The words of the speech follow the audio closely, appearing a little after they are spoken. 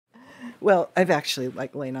Well, I've actually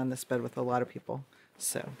lain on this bed with a lot of people,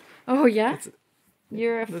 so. Oh yeah,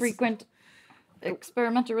 you're a frequent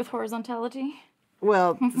experimenter with horizontality.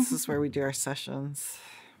 Well, this is where we do our sessions.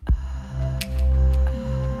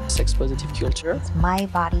 Sex positive culture. It's my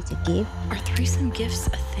body to give. Are threesome gifts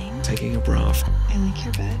a thing? Taking a bra off. I like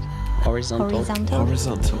your bed. Horizontal.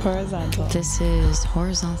 This is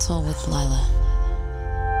Horizontal with Lila.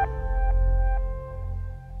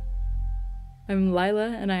 I'm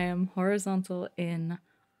Lila, and I am horizontal in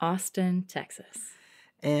Austin, Texas.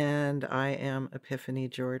 And I am Epiphany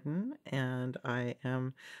Jordan, and I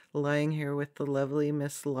am lying here with the lovely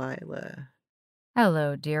Miss Lila.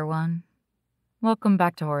 Hello, dear one. Welcome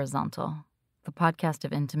back to Horizontal, the podcast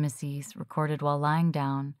of intimacies recorded while lying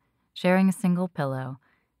down, sharing a single pillow,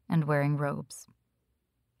 and wearing robes.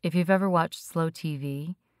 If you've ever watched slow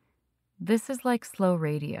TV, this is like slow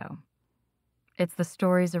radio. It's the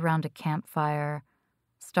stories around a campfire,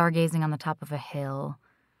 stargazing on the top of a hill,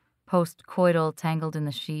 post-coital tangled in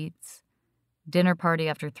the sheets, dinner party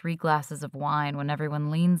after 3 glasses of wine when everyone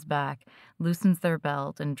leans back, loosens their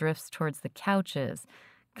belt, and drifts towards the couches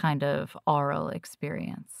kind of oral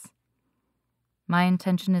experience. My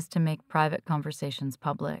intention is to make private conversations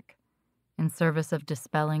public, in service of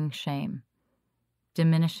dispelling shame,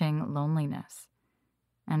 diminishing loneliness,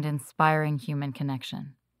 and inspiring human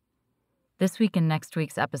connection. This week and next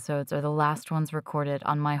week's episodes are the last ones recorded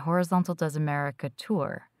on my Horizontal Does America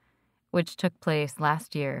tour, which took place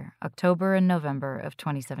last year, October and November of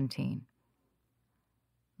 2017.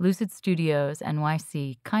 Lucid Studios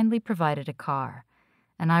NYC kindly provided a car,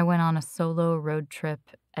 and I went on a solo road trip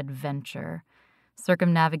adventure,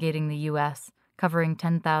 circumnavigating the U.S., covering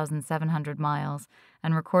 10,700 miles,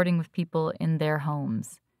 and recording with people in their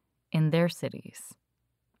homes, in their cities,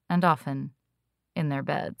 and often in their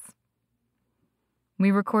beds. We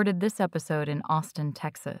recorded this episode in Austin,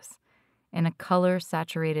 Texas, in a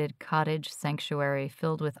color-saturated cottage sanctuary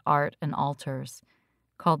filled with art and altars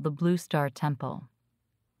called the Blue Star Temple.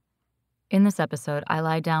 In this episode, I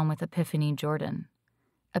lie down with Epiphany Jordan.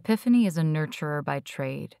 Epiphany is a nurturer by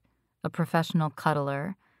trade, a professional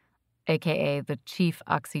cuddler, aka the chief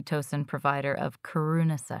oxytocin provider of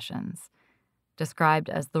Karuna sessions, described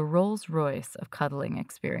as the Rolls-Royce of cuddling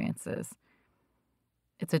experiences.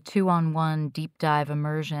 It's a 2-on-1 deep dive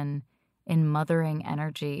immersion in mothering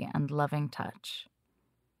energy and loving touch.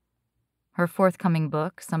 Her forthcoming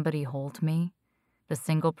book, Somebody Hold Me, The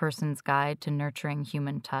Single Person's Guide to Nurturing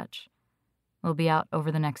Human Touch, will be out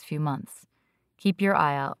over the next few months. Keep your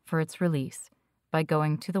eye out for its release by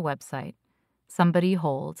going to the website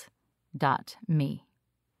somebodyhold.me.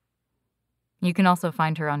 You can also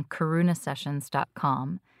find her on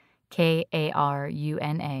karunasessions.com,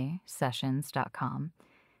 Karuna sessions.com,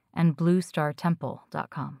 and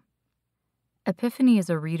bluestartemple.com. Epiphany is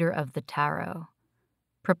a reader of the tarot,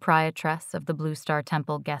 proprietress of the Blue Star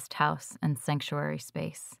Temple guest house and sanctuary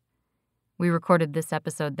space. We recorded this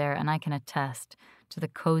episode there, and I can attest to the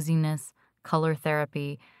coziness, color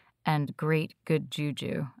therapy, and great good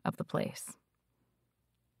juju of the place.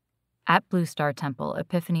 At Blue Star Temple,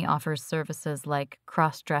 Epiphany offers services like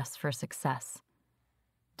cross-dress for success,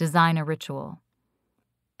 design a ritual,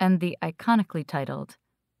 and the iconically titled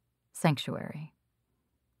Sanctuary.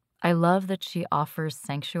 I love that she offers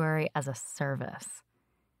sanctuary as a service.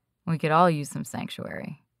 We could all use some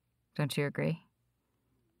sanctuary. Don't you agree?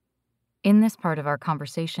 In this part of our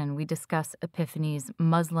conversation, we discuss Epiphany's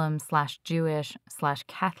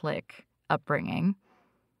Muslim/Jewish/Catholic upbringing,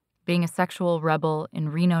 being a sexual rebel in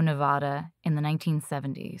Reno, Nevada in the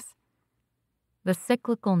 1970s, the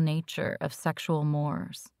cyclical nature of sexual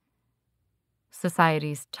mores,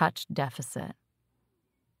 society's touch deficit,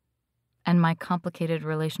 and my complicated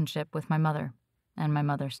relationship with my mother and my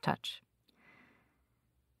mother's touch.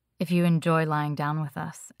 If you enjoy lying down with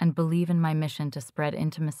us and believe in my mission to spread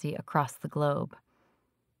intimacy across the globe,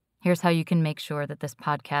 here's how you can make sure that this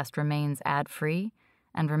podcast remains ad-free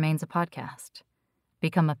and remains a podcast.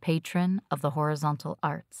 Become a patron of the Horizontal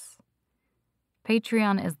Arts.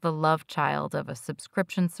 Patreon is the love child of a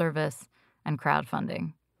subscription service and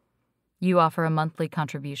crowdfunding. You offer a monthly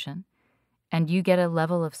contribution, and you get a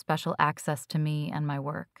level of special access to me and my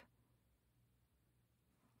work.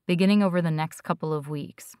 Beginning over the next couple of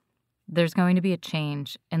weeks, there's going to be a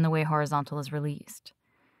change in the way Horizontal is released.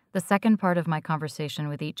 The second part of my conversation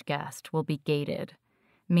with each guest will be gated,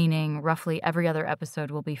 meaning roughly every other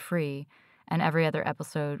episode will be free and every other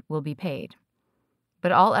episode will be paid.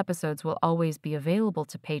 But all episodes will always be available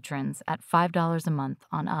to patrons at $5 a month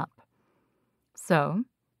on up. So,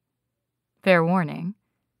 fair warning,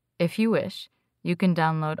 if you wish, you can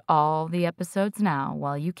download all the episodes now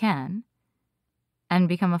while you can, and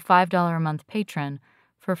become a $5 a month patron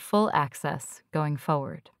for full access going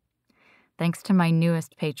forward. Thanks to my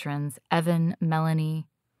newest patrons, Evan, Melanie,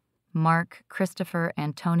 Mark, Christopher,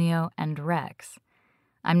 Antonio, and Rex,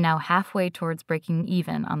 I'm now halfway towards breaking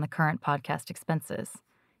even on the current podcast expenses.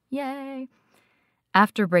 Yay!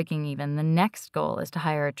 After breaking even, the next goal is to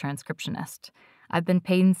hire a transcriptionist. I've been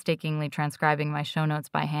painstakingly transcribing my show notes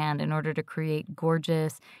by hand in order to create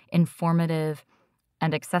gorgeous, informative,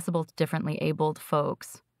 and accessible to differently abled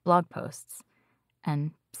folks blog posts.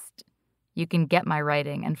 And psst, you can get my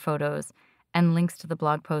writing and photos and links to the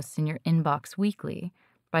blog posts in your inbox weekly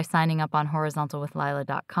by signing up on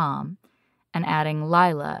horizontalwithlila.com and adding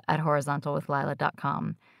Lila at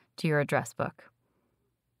horizontalwithlila.com to your address book.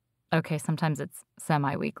 Okay, sometimes it's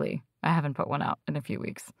semi-weekly. I haven't put one out in a few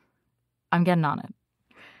weeks. I'm getting on it.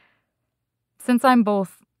 Since I'm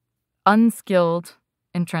both unskilled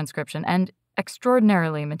in transcription and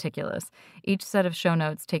extraordinarily meticulous, each set of show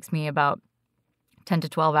notes takes me about 10 to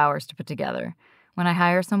 12 hours to put together. When I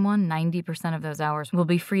hire someone, 90% of those hours will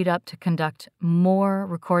be freed up to conduct more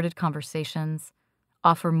recorded conversations,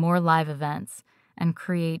 offer more live events, and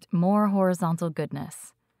create more horizontal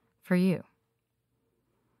goodness for you.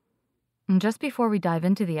 And just before we dive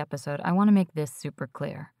into the episode, I want to make this super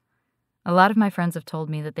clear. A lot of my friends have told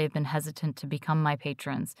me that they've been hesitant to become my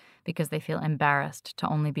patrons because they feel embarrassed to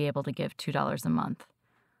only be able to give $2 a month.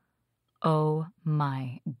 Oh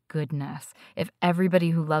my goodness. If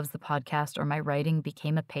everybody who loves the podcast or my writing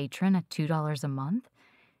became a patron at $2 a month,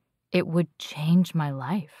 it would change my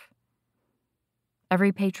life.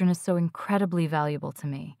 Every patron is so incredibly valuable to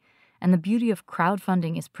me. And the beauty of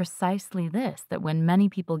crowdfunding is precisely this, that when many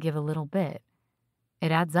people give a little bit,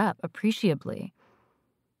 it adds up appreciably.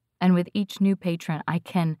 And with each new patron, I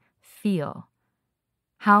can feel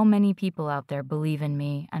how many people out there believe in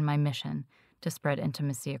me and my mission to spread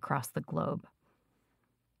intimacy across the globe.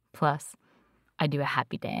 Plus, I do a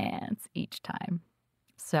happy dance each time.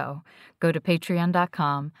 So go to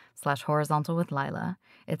patreon.com/horizontalwithlila.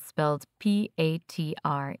 It's spelled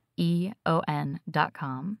patreon.com.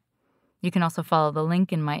 You can also follow the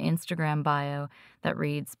link in my Instagram bio that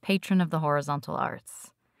reads Patron of the Horizontal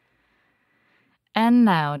Arts. And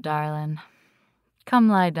now, darling, come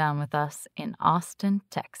lie down with us in Austin,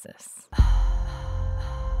 Texas.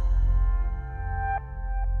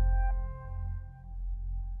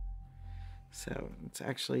 So it's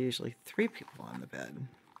actually usually 3 people on the bed.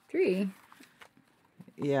 3?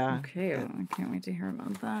 Yeah. Okay, I can't wait to hear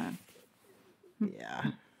about that.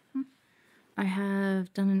 Yeah. I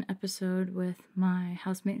have done an episode with my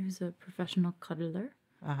housemate who's a professional cuddler.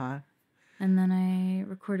 Uh-huh. And then I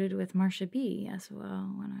recorded with Marsha B. as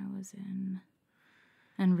well when I was in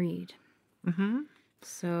and Reed. Mm-hmm.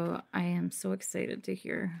 So I am so excited to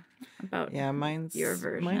hear about your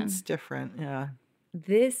version. Mine's different, yeah.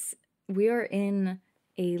 We are in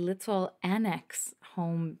a little annex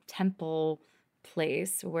home temple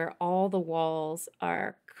place where all the walls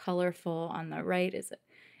are colorful. On the right is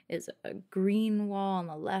a green wall. On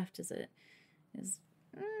the left it's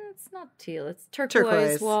not teal. It's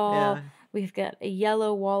turquoise wall. Yeah. We've got a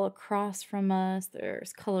yellow wall across from us.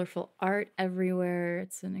 There's colorful art everywhere.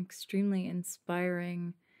 It's an extremely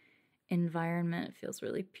inspiring environment. It feels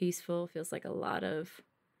really peaceful. It feels like a lot of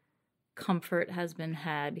comfort has been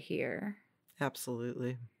had here.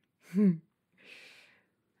 Absolutely.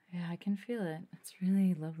 Yeah, I can feel it. It's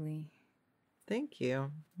really lovely. Thank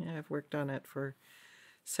you. Yeah, I've worked on it for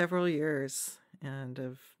several years,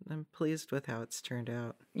 and I'm pleased with how it's turned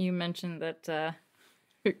out. You mentioned that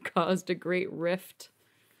it caused a great rift.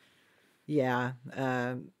 Yeah,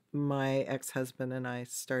 my ex-husband and I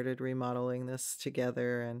started remodeling this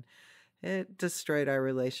together, and it destroyed our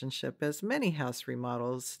relationship, as many house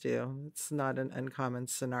remodels do. It's not an uncommon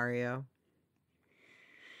scenario.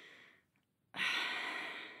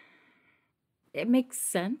 It makes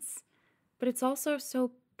sense, but it's also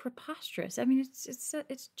so preposterous. I mean,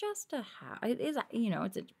 it's just a house. It is,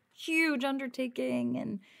 it's a huge undertaking,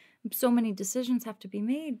 and so many decisions have to be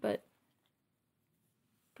made. But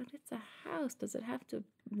it's a house. Does it have to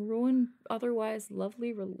ruin otherwise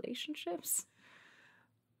lovely relationships?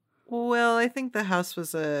 Well, I think the house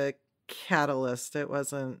was a catalyst. It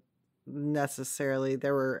wasn't necessarily,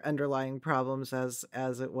 there were underlying problems as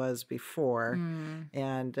it was before,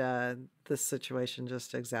 and this situation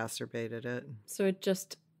just exacerbated it. So it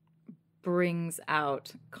just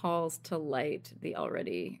calls to light the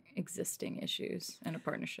already existing issues in a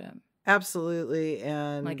partnership. Absolutely,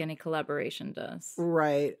 and like any collaboration does.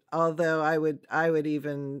 Right. Although I would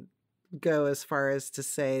even go as far as to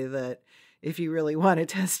say that if you really want to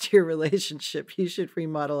test your relationship, you should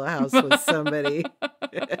remodel a house with somebody.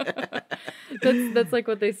 That's like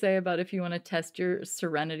what they say about if you want to test your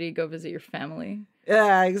serenity, go visit your family.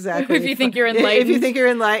 Yeah, exactly. If you think you're enlightened, if you think you're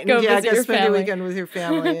enlightened, go yeah, visit go your spend your family. weekend with your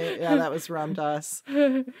family. Yeah, that was Ram Dass.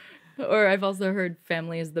 Or I've also heard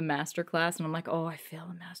family is the master class, and I'm like, oh, I fail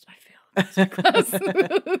the master class.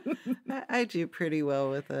 I do pretty well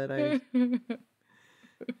with it.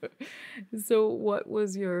 So what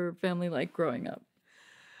was your family like growing up?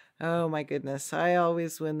 Oh my goodness. I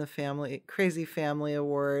always win the crazy family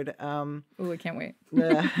award. Oh, I can't wait.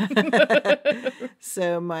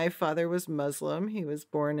 So my father was Muslim. He was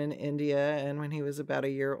born in India, and when he was about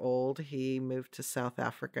a year old, he moved to South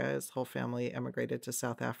Africa. His whole family emigrated to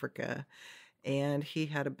South Africa. And he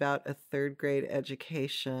had about a third grade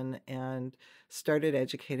education and started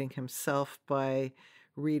educating himself by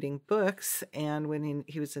reading books. And when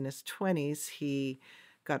he was in his 20s, he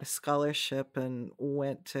got a scholarship and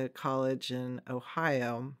went to college in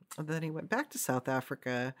Ohio. And then he went back to South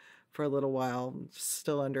Africa for a little while,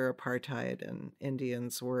 still under apartheid, and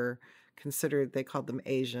Indians were considered, they called them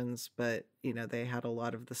Asians, but they had a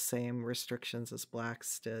lot of the same restrictions as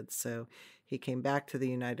blacks did. So he came back to the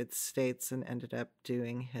United States and ended up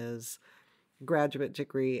doing his graduate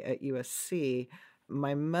degree at USC.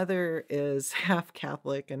 My mother is half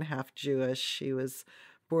Catholic and half Jewish. She was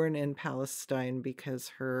born in Palestine because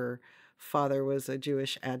her father was a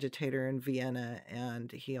Jewish agitator in Vienna,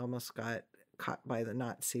 and he almost got caught by the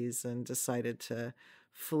Nazis and decided to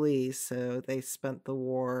flee. So they spent the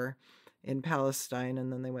war in Palestine,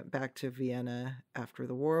 and then they went back to Vienna after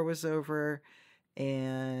the war was over.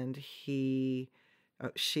 And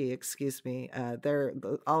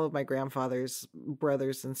all of my grandfather's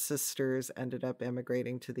brothers and sisters ended up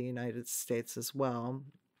emigrating to the United States as well.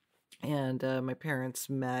 And my parents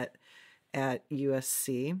met at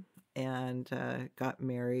USC and got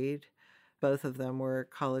married. Both of them were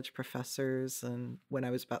college professors. And when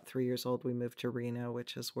I was about 3 years old, we moved to Reno,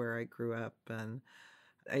 which is where I grew up. And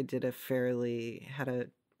I had a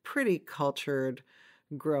pretty cultured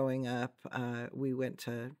growing up. We went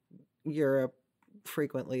to Europe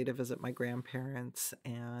frequently to visit my grandparents,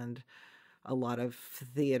 and a lot of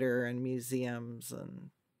theater and museums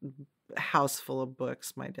and house full of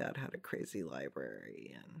books. My dad had a crazy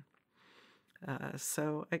library, and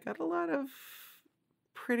so I got a lot of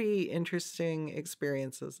pretty interesting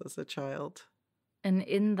experiences as a child. And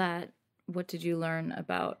in that, what did you learn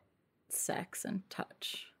about sex and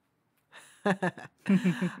touch? My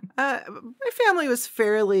family was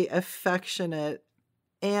fairly affectionate,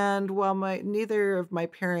 and while neither of my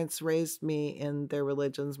parents raised me in their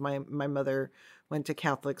religions, my mother went to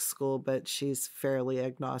Catholic school, but she's fairly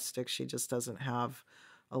agnostic. She just doesn't have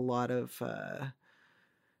a lot of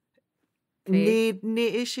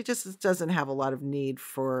need. She just doesn't have a lot of need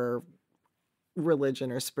for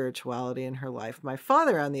religion or spirituality in her life. My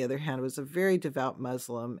father, on the other hand, was a very devout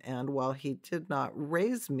Muslim, and while he did not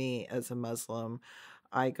raise me as a Muslim,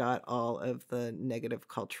 I got all of the negative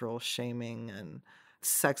cultural shaming, and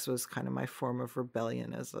sex was kind of my form of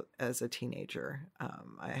rebellion as a teenager.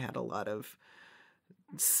 I had a lot of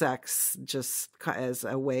sex just as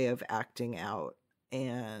a way of acting out,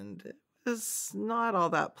 and it was not all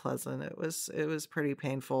that pleasant. It was pretty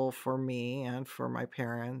painful for me and for my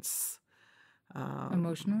parents.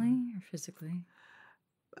 Emotionally or physically?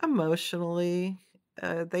 Emotionally.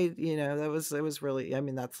 It was really,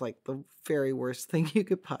 that's like the very worst thing you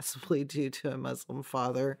could possibly do to a Muslim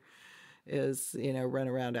father is, run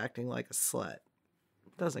around acting like a slut.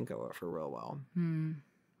 Doesn't go over real well.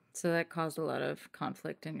 So that caused a lot of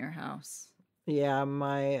conflict in your house. Yeah,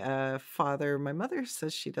 my mother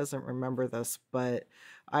says she doesn't remember this, but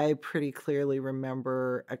I pretty clearly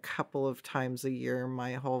remember a couple of times a year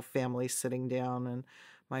my whole family sitting down, and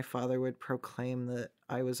my father would proclaim that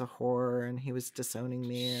I was a whore and he was disowning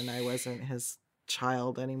me and I wasn't his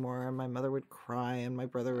child anymore, and my mother would cry and my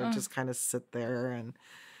brother would just kind of sit there. And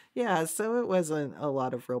yeah, so it wasn't a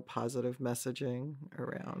lot of real positive messaging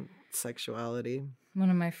around sexuality. One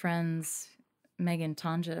of my friends, Megan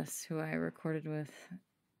Tonjes, who I recorded with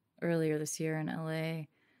earlier this year in LA,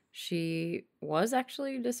 she was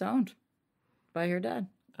actually disowned by her dad.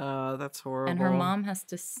 Oh, that's horrible. And her mom has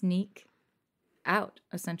to sneak out,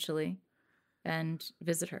 essentially, and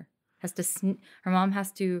visit her. Her mom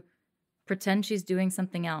has to pretend she's doing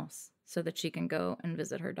something else so that she can go and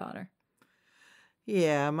visit her daughter.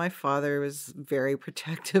 Yeah, my father was very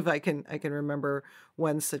protective. I can remember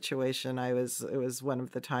one situation. It was one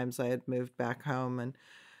of the times I had moved back home, and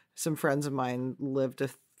some friends of mine lived a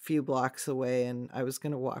few blocks away, and I was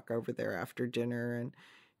going to walk over there after dinner, and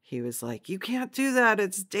he was like, "You can't do that.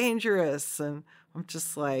 It's dangerous." And I'm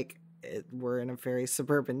just like, we're in a very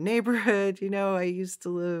suburban neighborhood. I used to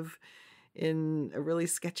live in a really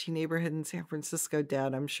sketchy neighborhood in San Francisco,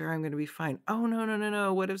 Dad. I'm sure I'm going to be fine. Oh, no, no, no,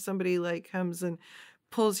 no. What if somebody like comes and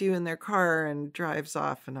pulls you in their car and drives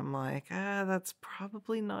off? And I'm like, that's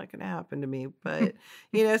probably not going to happen to me. But,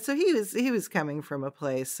 so he was coming from a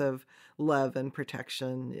place of love and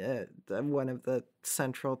protection. One of the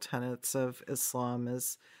central tenets of Islam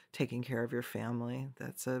is taking care of your family.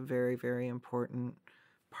 That's a very, very important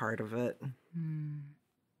part of it.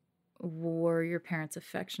 Were your parents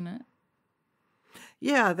affectionate?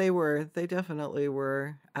 Yeah, they were. They definitely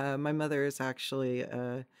were. My mother is actually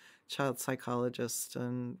a child psychologist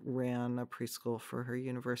and ran a preschool for her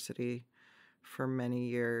university for many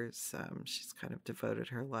years. She's kind of devoted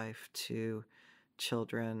her life to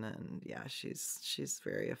children, and yeah, she's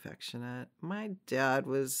very affectionate. My dad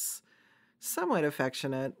was somewhat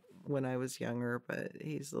affectionate when I was younger, but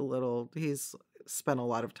he's spent a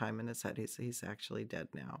lot of time in his head. He's actually dead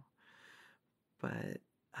now. But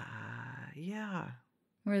yeah.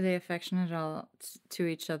 Were they affectionate all to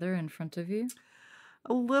each other in front of you?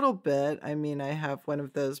 A little bit. I mean, I have one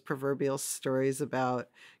of those proverbial stories about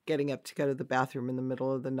getting up to go to the bathroom in the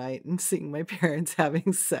middle of the night and seeing my parents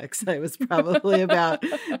having sex. I was probably about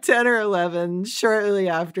 10 or 11. Shortly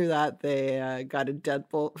after that, they got a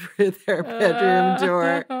deadbolt for their bedroom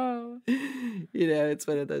door. It's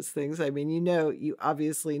one of those things. I mean, you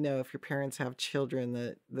obviously know if your parents have children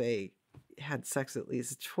that they had sex at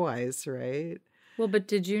least twice, right? Well, but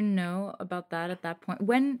did you know about that at that point?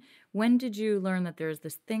 When did you learn that there's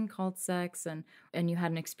this thing called sex and you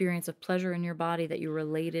had an experience of pleasure in your body that you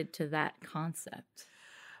related to that concept?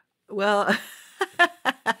 Well,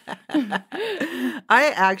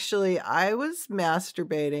 I was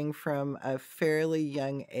masturbating from a fairly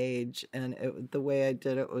young age, and the way I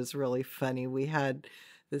did it was really funny. We had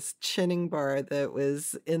this chinning bar that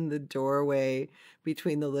was in the doorway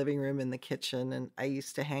between the living room and the kitchen, and I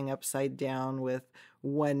used to hang upside down with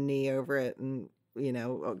one knee over it and,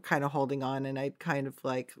 kind of holding on, and I'd kind of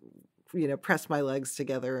like, press my legs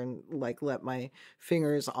together and like let my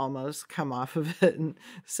fingers almost come off of it. And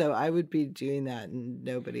so I would be doing that, and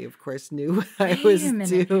nobody, of course, knew what I was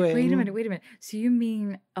doing. Wait a minute. So you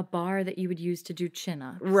mean a bar that you would use to do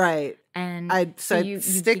chin-ups? Right. And I'd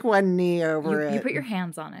stick one knee over it. You put your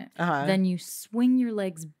hands on it. Uh-huh. Then you swing your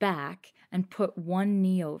legs back and put one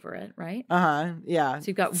knee over it, right? Yeah. So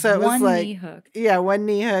you've got one knee hooked. Yeah, one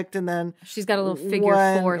knee hooked, and then she's got a little figure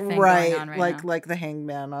 4 thing going on right now. Like the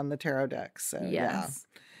hangman on the tarot deck. So yes. Yeah.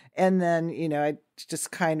 And then, I'd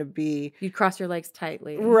just kind of you'd cross your legs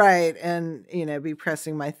tightly. Right. And, be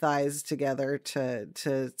pressing my thighs together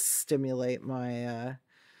to stimulate my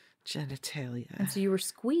genitalia. And so you were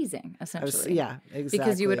squeezing, essentially. Yeah, exactly.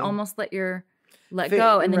 Because you would almost let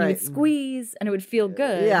go, and then you would squeeze, and it would feel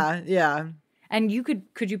good. Yeah. And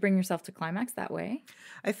could you bring yourself to climax that way?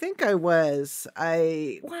 I think I was.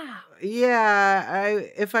 Wow. Yeah.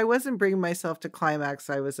 If I wasn't bringing myself to climax,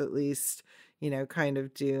 I was at least, kind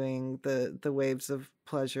of doing the waves of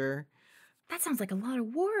pleasure. That sounds like a lot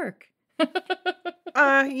of work.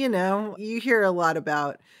 You hear a lot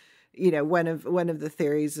about, one of the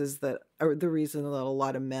theories is that, or the reason that a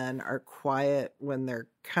lot of men are quiet when they're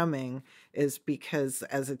coming is because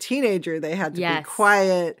as a teenager they had to be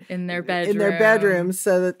quiet in their bedroom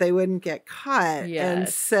so that they wouldn't get caught. Yes. And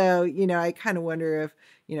so, I kind of wonder if,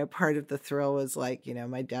 part of the thrill was like,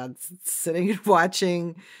 my dad's sitting and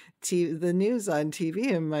watching the news on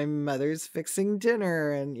TV, and my mother's fixing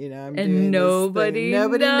dinner, and I'm doing nobody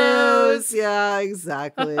knows. Yeah,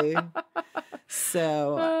 exactly.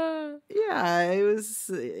 So yeah, it was,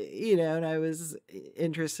 and I was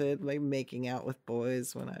interested like making out with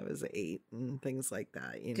boys when I was 8 and things like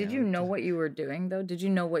that. Did you know what you were doing though? Did you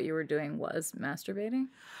know what you were doing was masturbating?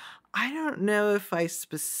 I don't know if I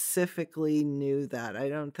specifically knew that. I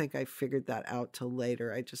don't think I figured that out till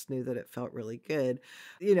later. I just knew that it felt really good.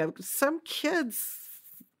 Some kids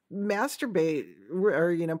masturbate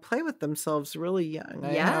or, play with themselves really young.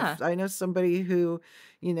 Yeah. I know somebody who,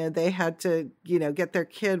 they had to, get their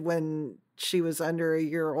kid when she was under a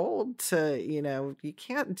year old to, you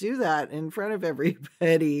can't do that in front of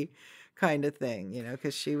everybody. Kind of thing,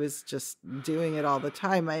 because she was just doing it all the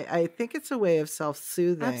time. I think it's a way of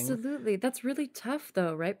self-soothing. Absolutely. That's really tough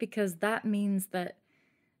though, right? Because that means that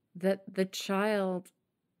the child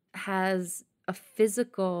has a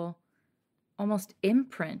physical almost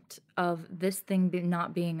imprint of this thing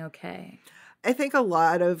not being okay. I think a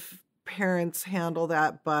lot of parents handle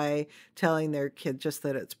that by telling their kid just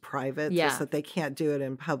that it's private, just that they can't do it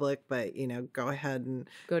in public, but go ahead and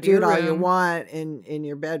do it all you want in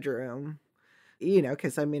your bedroom.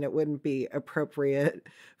 because I mean, it wouldn't be appropriate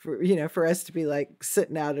for us to be like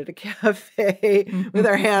sitting out at a cafe with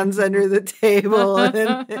our hands under the table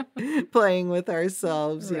and playing with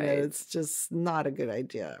ourselves. Right. It's just not a good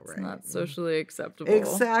idea, It's right? not socially acceptable.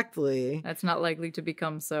 Exactly. That's not likely to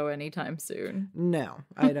become so anytime soon. No,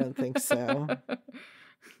 I don't think so.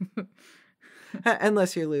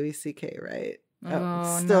 Unless you're Louis C.K., right?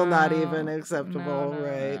 Oh, Still not no. even acceptable, No,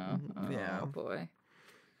 right? no. Yeah. Oh, boy.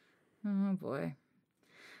 Oh, boy.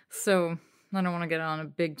 So, I don't want to get on a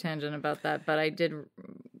big tangent about that, but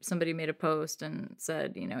somebody made a post and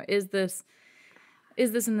said, is this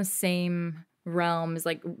in the same realm? Is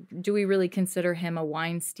like, do we really consider him a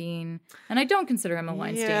Weinstein? And I don't consider him a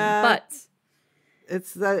Weinstein, but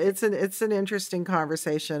it's an interesting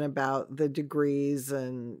conversation about the degrees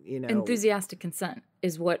and enthusiastic consent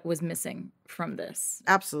is what was missing from this.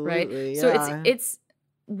 Absolutely, right? yeah. So it's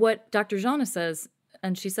what Dr. Jana says,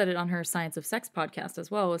 and she said it on her Science of Sex podcast as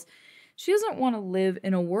well, is she doesn't want to live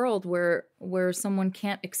in a world where someone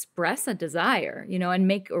can't express a desire, and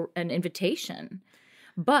make an invitation.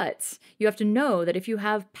 But you have to know that if you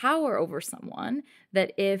have power over someone,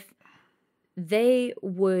 that if they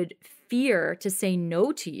would fear to say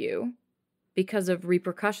no to you because of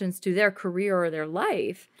repercussions to their career or their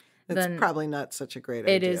life, then probably not such a great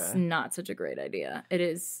idea. It is not such a great idea. It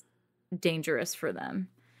is dangerous for them.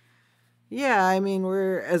 Yeah, I mean,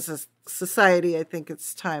 we're, as a society, I think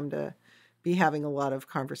it's time to be having a lot of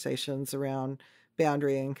conversations around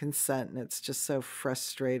boundary and consent, and it's just so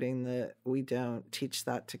frustrating that we don't teach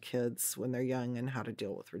that to kids when they're young, and how to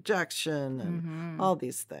deal with rejection and all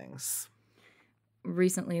these things.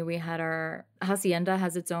 Recently, we had our Hacienda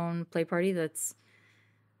has its own play party that's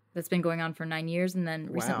been going on for 9 years, and then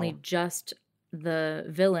recently just the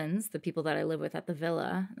villains, the people that I live with at the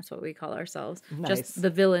villa, that's what we call ourselves, just the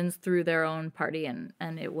villains threw their own party, and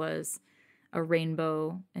it was a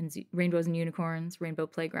rainbows and unicorns, rainbow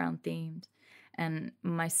playground themed. And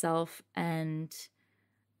myself and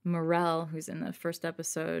Morel, who's in the first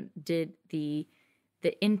episode, did the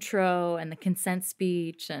intro and the consent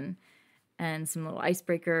speech and some little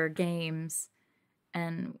icebreaker games.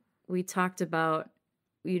 And we talked about,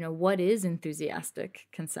 what is enthusiastic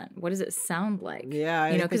consent? What does it sound like? Yeah,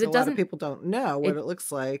 I think a lot of people don't know what it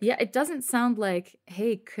looks like. Yeah, it doesn't sound like,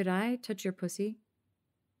 hey, could I touch your pussy?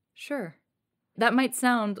 Sure. That might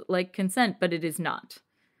sound like consent, but it is not.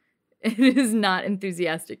 It is not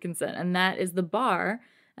enthusiastic consent. And that is the bar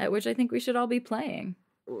at which I think we should all be playing.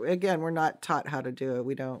 Again, we're not taught how to do it.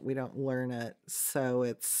 We don't learn it. So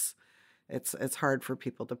it's hard for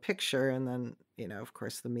people to picture. And then, of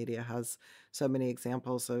course, the media has so many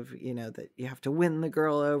examples of, that you have to win the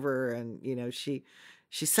girl over. And,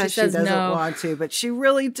 she says she doesn't want to, but she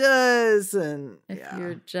really does. And if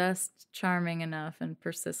you're just charming enough and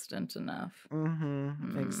persistent enough.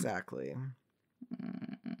 Exactly.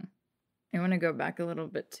 I want to go back a little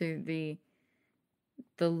bit to the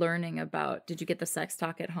learning about, did you get the sex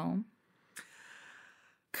talk at home?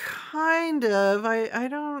 Kind of. I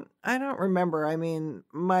don't remember. I mean,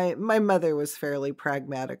 my mother was fairly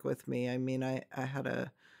pragmatic with me. I mean, I had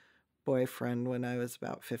a boyfriend when I was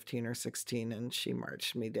about 15 or 16, and she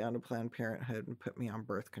marched me down to Planned Parenthood and put me on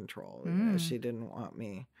birth control. She didn't want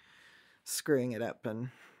me screwing it up and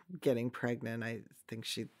getting pregnant. I think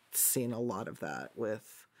she'd seen a lot of that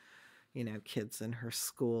with, kids in her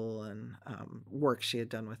school and work she had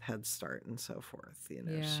done with Head Start and so forth.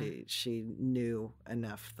 She knew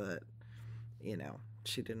enough that,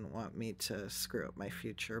 she didn't want me to screw up my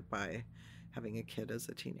future by having a kid as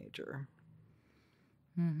a teenager.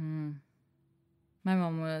 My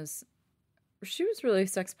mom she was really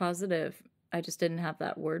sex positive. I just didn't have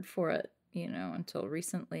that word for it, until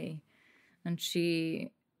recently. And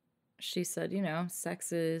she said,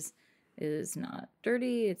 sex is not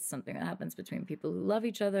dirty. It's something that happens between people who love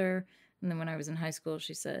each other. And then when I was in high school,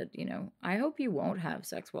 she said, I hope you won't have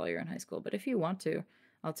sex while you're in high school, but if you want to,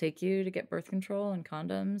 I'll take you to get birth control and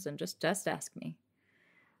condoms and just ask me.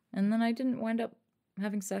 And then I didn't wind up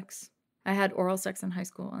having sex. I had oral sex in high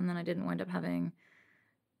school, and then I didn't wind up having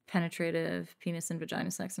penetrative penis and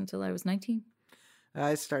vagina sex until I was 19.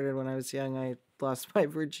 I started when I was young. I lost my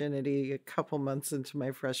virginity a couple months into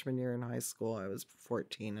my freshman year in high school. I was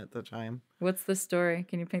 14 at the time. What's the story?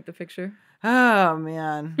 Can you paint the picture? Oh,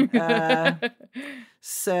 man.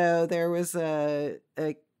 So there was a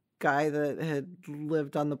guy that had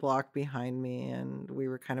lived on the block behind me, and we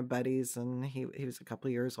were kind of buddies, and he was a couple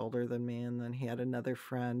years older than me, and then he had another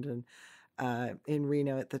friend. And in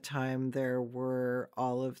Reno at the time, there were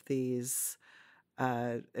all of these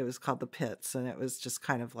it was called the Pits, and it was just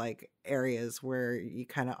kind of like areas where you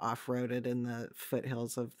kind of off-roaded in the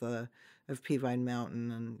foothills of Peavine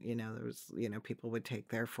Mountain, and there was people would take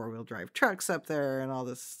their 4-wheel drive trucks up there and all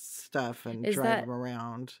this stuff and drive them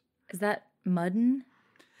around. Is that muddin'?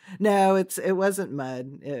 No, it wasn't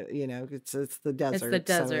mud. It's the desert. It's the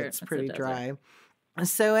desert. So it's pretty dry.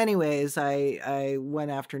 So anyways, I one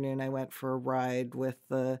afternoon I went for a ride with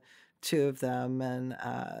the two of them, and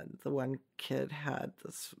the one kid had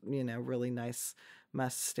this really nice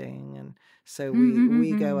Mustang, and so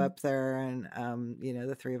we go up there, and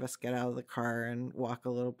the three of us get out of the car and walk a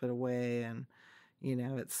little bit away, and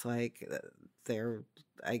it's like they're,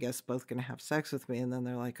 I guess, both gonna have sex with me, and then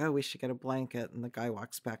they're like, oh, we should get a blanket, and the guy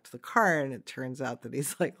walks back to the car, and it turns out that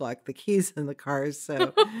he's like locked the keys in the car,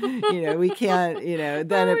 so we can't,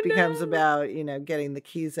 then it becomes about getting the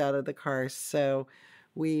keys out of the car. So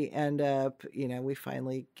we end up, we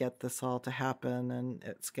finally get this all to happen, and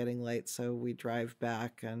it's getting late, so we drive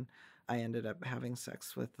back, and I ended up having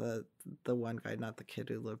sex with the one guy, not the kid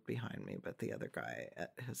who lived behind me, but the other guy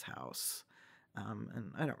at his house.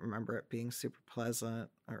 And I don't remember it being super pleasant,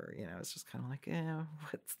 or it's just kind of like,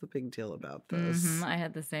 what's the big deal about this? I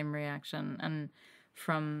had the same reaction, and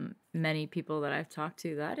from many people that I've talked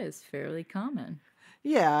to, that is fairly common.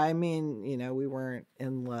 Yeah, I mean, we weren't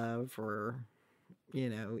in love or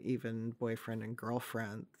even boyfriend and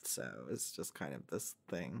girlfriend, so it's just kind of this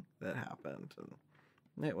thing that happened,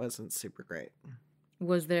 and it wasn't super great.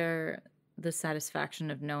 Was there the satisfaction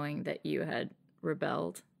of knowing that you had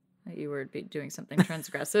rebelled? That you were doing something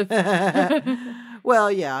transgressive?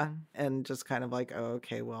 Well, yeah, and just kind of like, oh,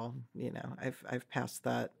 okay, well, I've passed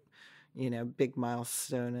that, big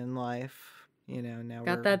milestone in life. Now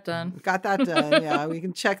got that done. Got that done. Yeah, we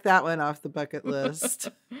can check that one off the bucket list.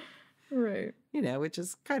 Right. Which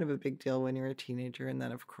is kind of a big deal when you're a teenager, and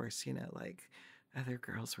then of course, like other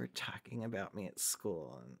girls were talking about me at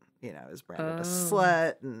school, and I was branded a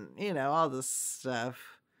slut, and all this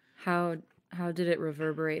stuff. How did it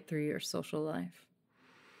reverberate through your social life?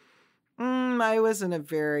 I wasn't a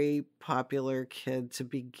very popular kid to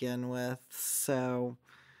begin with, so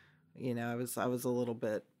I was a little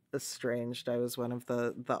bit estranged. I was one of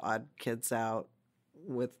the odd kids out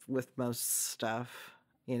with most stuff.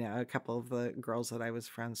 A couple of the girls that I was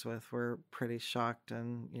friends with were pretty shocked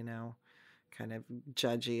and kind of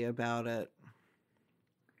judgy about it.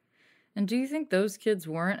 And do you think those kids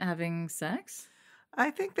weren't having sex?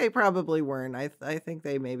 I think they probably weren't. I think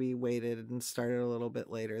they maybe waited and started a little bit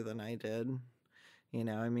later than I did.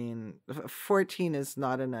 I mean, 14 is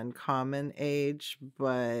not an uncommon age,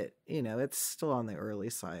 but, it's still on the early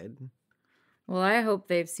side. Well, I hope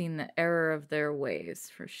they've seen the error of their ways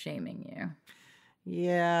for shaming you.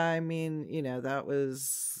 Yeah, I mean, that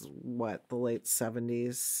was, the late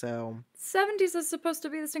 70s, so... 70s is supposed to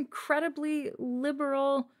be this incredibly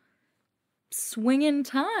liberal swinging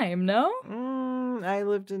time, no? I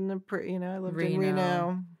lived in in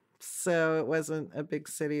Reno, so it wasn't a big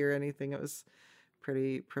city or anything. It was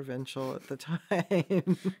pretty provincial at the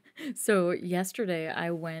time. So yesterday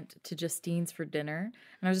I went to Justine's for dinner,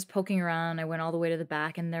 and I was just poking around. I went all the way to the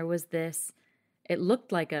back, and there was this, it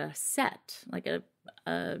looked like a set, like a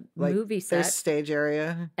movie set. Their stage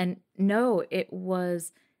area. And no, it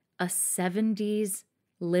was a 70s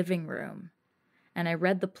living room. And I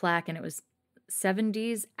read the plaque, and it was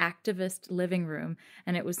 70s activist living room,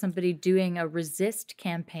 and it was somebody doing a resist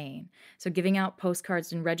campaign, so giving out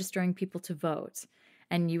postcards and registering people to vote.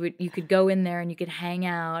 And you could go in there and you could hang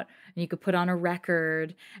out and you could put on a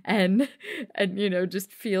record and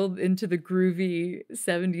just feel into the groovy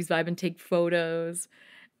 70s vibe and take photos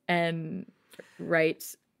and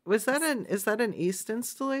write. Is that an East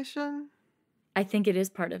installation? I think it is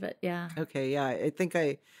part of it. Yeah. Okay. Yeah. I think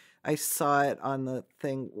I saw it on the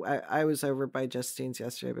thing. I was over by Justine's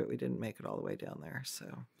yesterday, but we didn't make it all the way down there.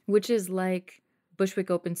 So, which is like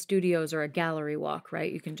Bushwick Open Studios or a gallery walk,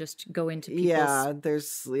 right? You can just go into people's...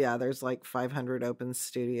 there's like 500 open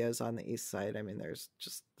studios on the east side. I mean,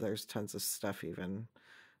 there's tons of stuff. Even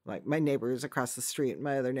like my neighbors across the street,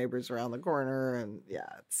 my other neighbors around the corner, and yeah,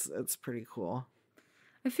 it's pretty cool.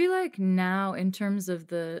 I feel like now, in terms of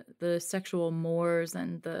the sexual mores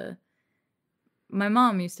and my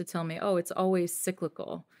mom used to tell me, oh, it's always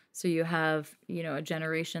cyclical. So you have, a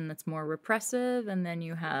generation that's more repressive, and then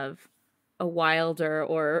you have a wilder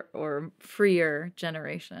or freer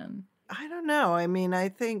generation. I don't know. I mean, I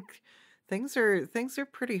think things are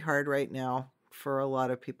pretty hard right now for a lot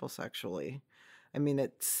of people sexually. I mean,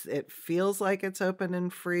 it feels like it's open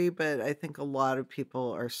and free, but I think a lot of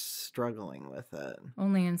people are struggling with it.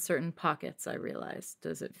 Only in certain pockets, I realize,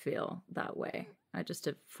 does it feel that way. I just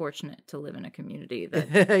am fortunate to live in a community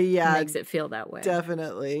that Yeah, makes it feel that way.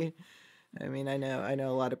 definitely. I mean, I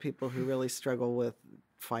know a lot of people who really struggle with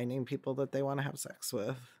finding people that they want to have sex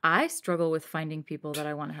with. I struggle with finding people that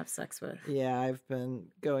I want to have sex with. Yeah, I've been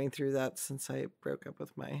going through that since I broke up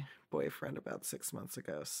with my boyfriend about 6 months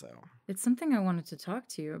ago. So It's something I wanted to talk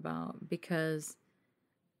to you about because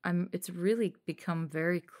it's really become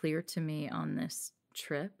very clear to me on this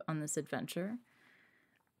trip, on this adventure.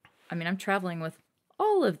 I mean, I'm traveling with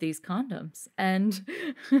all of these condoms and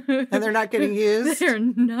they're not getting used. They're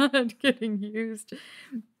not getting used.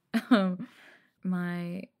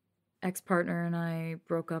 My ex-partner and I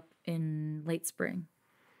broke up in late spring.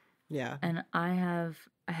 Yeah. And I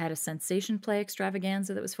had a sensation play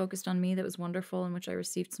extravaganza that was focused on me that was wonderful, in which I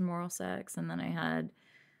received some oral sex. And then I had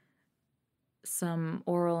some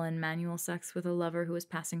oral and manual sex with a lover who was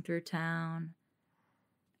passing through town.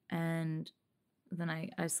 And then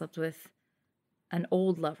I slept with an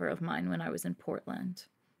old lover of mine when I was in Portland.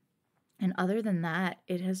 And other than that,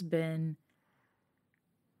 it has been,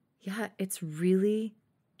 it's really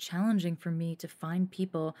challenging for me to find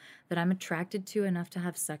people that I'm attracted to enough to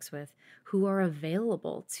have sex with who are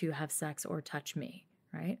available to have sex or touch me,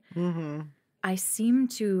 right? Mm-hmm. I seem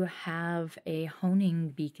to have a honing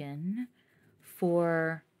beacon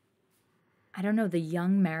for, I don't know, the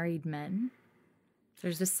young married men.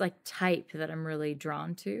 There's this like type that I'm really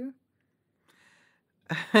drawn to.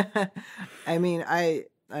 I mean,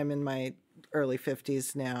 I'm in my early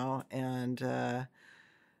 50s now, and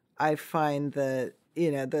I find that,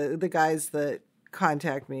 the guys that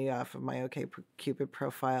contact me off of my OkCupid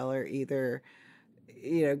profile are either,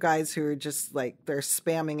 guys who are just like, they're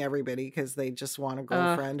spamming everybody because they just want a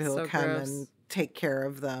girlfriend who'll come and take care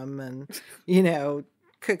of them and,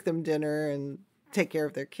 cook them dinner and take care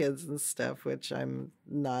of their kids and stuff, which I'm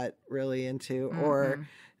not really into. Mm-hmm. Or,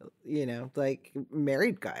 like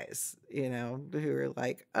married guys, who are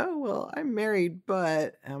like, oh, well, I'm married,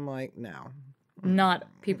 but I'm like, no. Not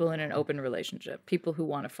people in an open relationship, people who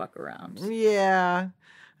want to fuck around. Yeah.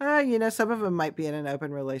 Some of them might be in an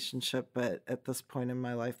open relationship, but at this point in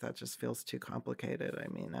my life, that just feels too complicated. I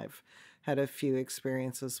mean, I've had a few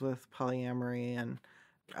experiences with polyamory, and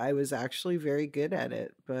I was actually very good at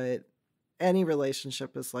it, but any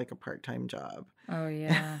relationship is like a part-time job. Oh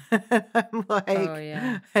yeah. I'm like, oh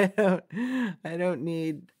yeah. I don't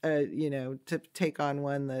need to take on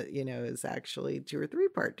one that, is actually 2 or 3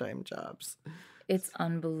 part-time jobs. It's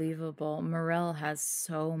unbelievable. Morel has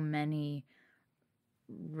so many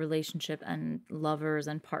relationship and lovers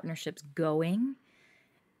and partnerships going.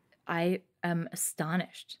 I am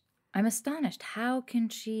astonished. I'm astonished. How can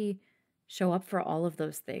she show up for all of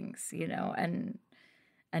those things, and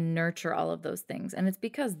nurture all of those things? And it's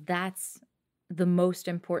because that's the most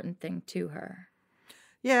important thing to her.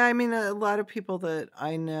 Yeah, I mean, a lot of people that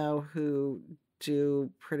I know who do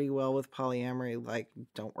pretty well with polyamory, like,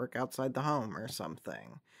 don't work outside the home or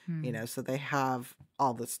something, so they have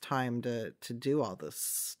all this time to do all this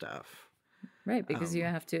stuff. Right, because you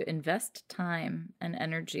have to invest time and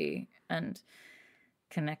energy and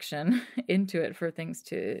connection into it for things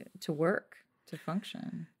to work, to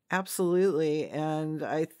function. Absolutely. And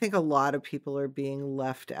I think a lot of people are being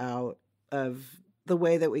left out of the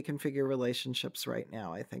way that we configure relationships right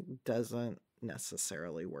now. I think doesn't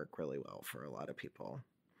necessarily work really well for a lot of people.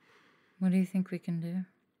 What do you think we can do?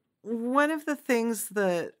 One of the things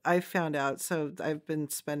that I found out, so I've been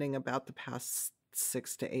spending about the past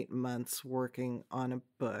 6 to 8 months working on a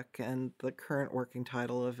book, and the current working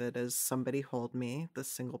title of it is Somebody Hold Me, the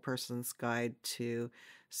Single Person's Guide to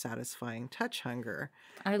Satisfying Touch Hunger.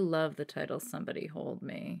 I love the title Somebody Hold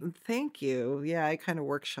Me. Thank you. Yeah, I kind of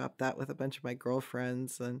workshopped that with a bunch of my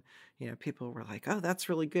girlfriends, and people were like, oh, that's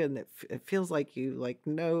really good, and it feels like you like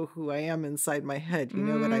know who I am inside my head. You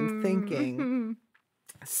know what I'm thinking.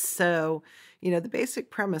 So, the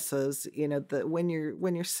basic premise is, that when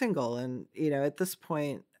you're single, and, at this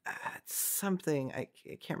point, it's something, I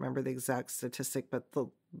can't remember the exact statistic, but the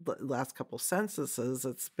last couple censuses,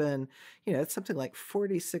 it's been, it's something like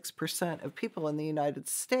 46% of people in the United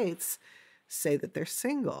States say that they're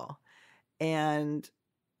single. And,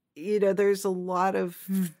 there's a lot of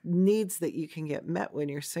needs that you can get met when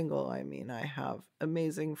you're single. I mean, I have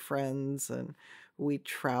amazing friends, and we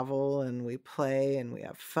travel and we play and we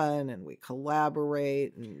have fun and we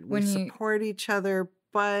collaborate and we support each other.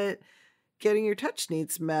 But getting your touch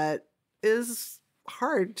needs met is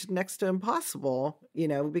hard to next to impossible,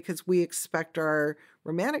 because we expect our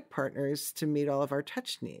romantic partners to meet all of our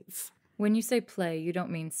touch needs. When you say play, you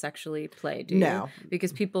don't mean sexually play, do you? No.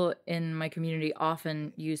 Because people in my community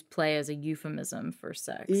often use play as a euphemism for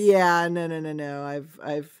sex. Yeah,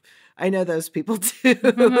 no. I know those people too.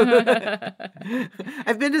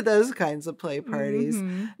 I've been to those kinds of play parties.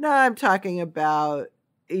 No, I'm talking about,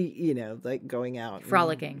 like going out.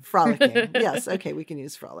 Frolicking. Frolicking. Yes. Okay. We can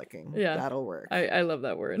use frolicking. Yeah. That'll work. I love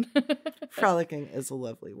that word. Frolicking is a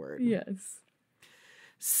lovely word. Yes.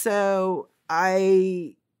 So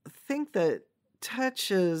I think that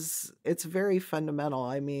touch it's very fundamental.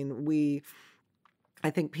 I mean, I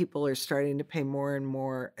think people are starting to pay more and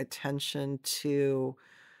more attention to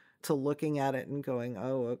looking at it and going,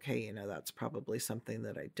 oh, okay, that's probably something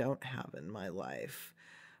that I don't have in my life.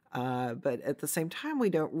 But at the same time, we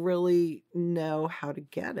don't really know how to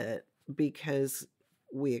get it because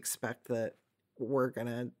we expect that we're going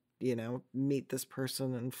to, meet this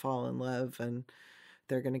person and fall in love and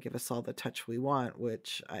they're going to give us all the touch we want,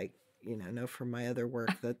 which I know from my other work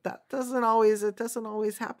that doesn't always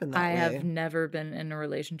happen that way. I have never been in a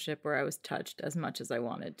relationship where I was touched as much as I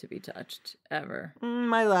wanted to be touched ever.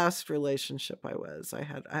 My last relationship I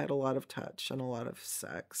had a lot of touch and a lot of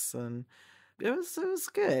sex, and it was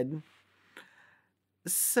good.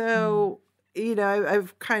 So,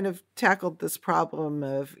 I've kind of tackled this problem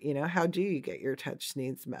of, how do you get your touch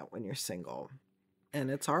needs met when you're single?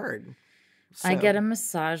 And it's hard. So. I get a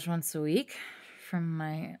massage once a week from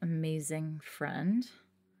my amazing friend.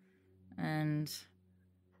 And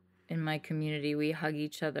in my community, we hug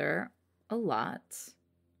each other a lot,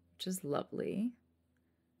 which is lovely.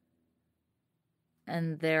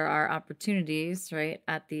 And there are opportunities, right,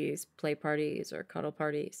 at these play parties or cuddle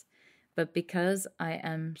parties. But because I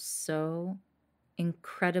am so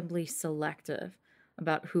incredibly selective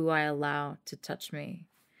about who I allow to touch me,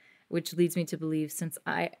 which leads me to believe, since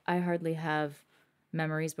I hardly have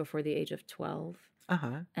memories before the age of 12.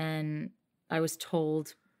 And I was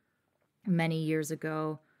told many years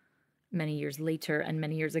ago, many years later, and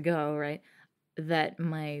many years ago, right, that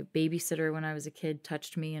my babysitter when I was a kid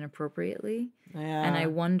touched me inappropriately. Yeah. And I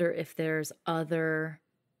wonder if there's other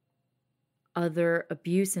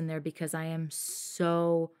abuse in there, because I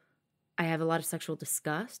have a lot of sexual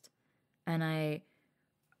disgust, and I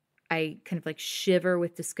kind of like shiver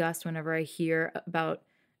with disgust whenever I hear about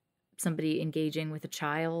somebody engaging with a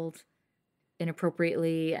child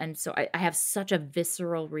inappropriately. And so I have such a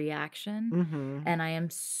visceral reaction, and I am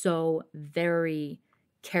so very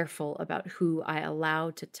careful about who I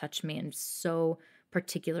allow to touch me, and so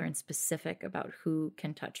particular and specific about who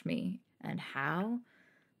can touch me and how,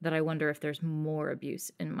 that I wonder if there's more abuse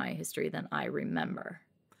in my history than I remember.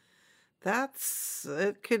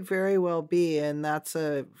 It could very well be, and that's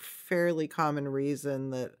a fairly common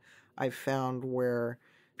reason that I've found where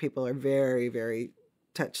people are very, very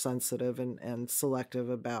touch sensitive and selective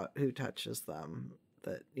about who touches them.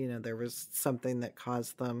 That, there was something that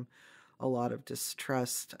caused them a lot of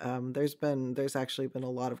distrust. There's actually been a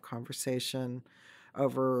lot of conversation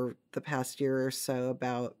over the past year or so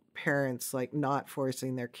about parents like not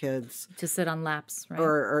forcing their kids to sit on laps, right?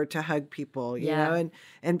 or to hug people, you know,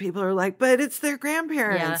 and people are like, but it's their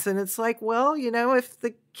grandparents. And it's like, well, if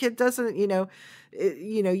the kid doesn't,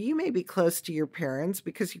 you may be close to your parents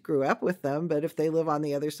because you grew up with them, but if they live on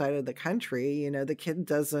the other side of the country, the kid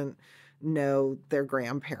doesn't know their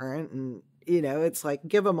grandparent, and, it's like,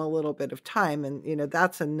 give them a little bit of time. And,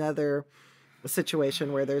 that's another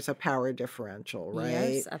situation where there's a power differential, right?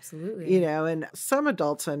 Yes, absolutely. And some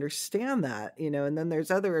adults understand that, and then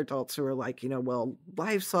there's other adults who are like, well,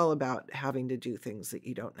 life's all about having to do things that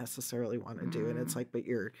you don't necessarily want to do. And it's like, but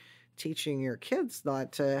you're teaching your kids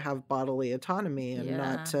not to have bodily autonomy and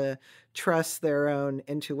not to trust their own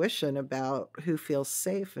intuition about who feels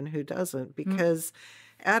safe and who doesn't, because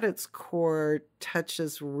at its core, touch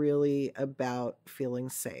is really about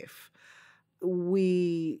feeling safe.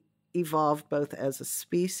 We evolved both as a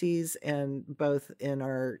species and both in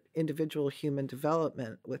our individual human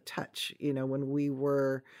development with touch. When we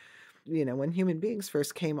were, when human beings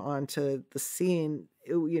first came onto the scene,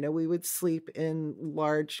 we would sleep in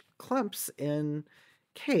large clumps in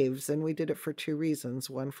caves, and we did it for two reasons: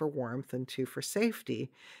 one for warmth and two for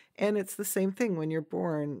safety. And it's the same thing when you're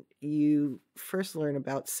born. You first learn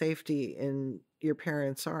about safety in your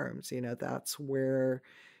parents' arms. That's where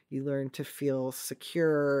you learn to feel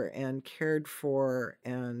secure and cared for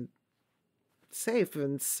and safe.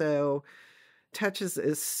 And so touch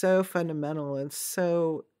is so fundamental and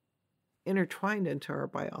so intertwined into our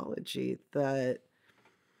biology that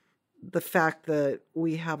the fact that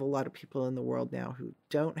we have a lot of people in the world now who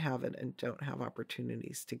don't have it and don't have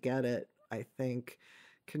opportunities to get it, I think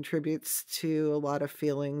contributes to a lot of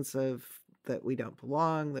feelings of that we don't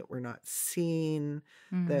belong, that we're not seen,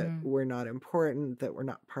 that we're not important, that we're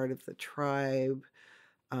not part of the tribe,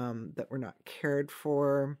 that we're not cared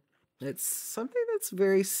for. It's something that's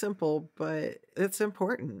very simple, but it's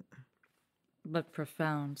important. But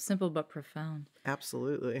profound. Simple but profound.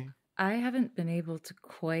 Absolutely. I haven't been able to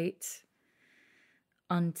quite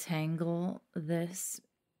untangle this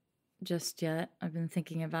just yet. I've been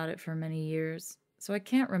thinking about it for many years. So I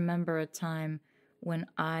can't remember a time when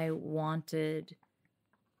I wanted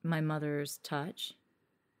my mother's touch.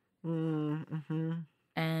 Mm-hmm.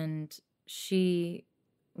 And she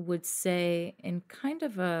would say in kind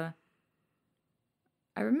of a,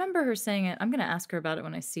 I remember her saying it, I'm going to ask her about it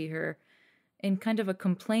when I see her, in kind of a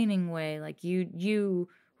complaining way, like you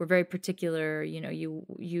were very particular, you know,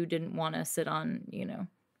 you didn't want to sit on, you know,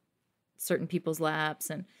 certain people's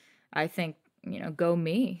laps. And I think, you know, go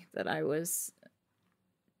me, that I was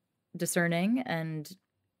discerning and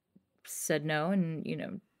said no and, you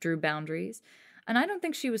know, drew boundaries. And I don't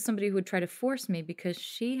think she was somebody who would try to force me, because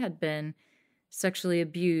she had been sexually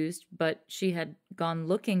abused, but she had gone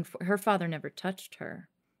looking for, her father never touched her.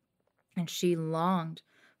 And she longed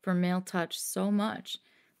for male touch so much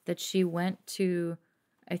that she went to,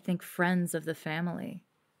 I think, friends of the family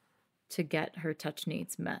to get her touch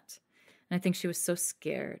needs met. And I think she was so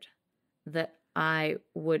scared that I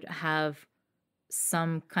would have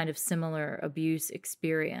some kind of similar abuse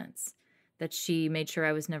experience that she made sure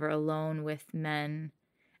I was never alone with men.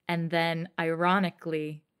 And then,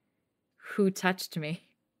 ironically, who touched me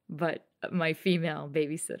but my female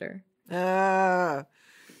babysitter? Yeah.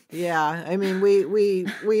 I mean,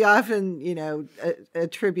 we often, you know,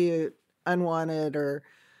 attribute unwanted or,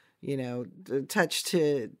 you know, touch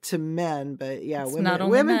to men, but yeah, It's not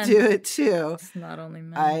only women men. do it too. It's not only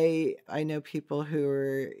men. I know people who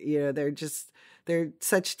are, you know, they're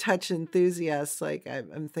such touch enthusiasts. Like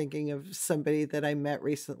I'm thinking of somebody that I met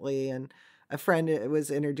recently, and a friend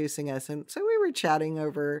was introducing us, and so we were chatting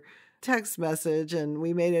over text message, and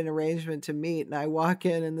we made an arrangement to meet, and I walk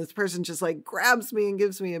in and this person just like grabs me and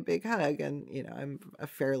gives me a big hug. And you know, I'm a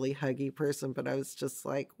fairly huggy person, but I was just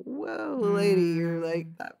like, whoa, lady, you're like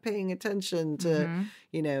not paying attention to,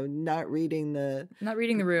 you know, not reading the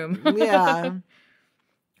room. Yeah.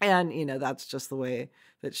 And, you know, that's just the way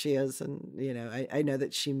that she is. And, you know, I know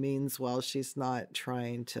that she means well. She's not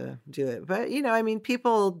trying to do it. But, you know, I mean,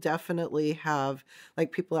 people definitely have,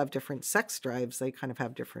 like, people have different sex drives. They kind of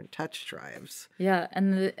have different touch drives. Yeah.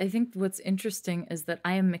 And I think what's interesting is that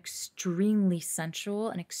I am extremely sensual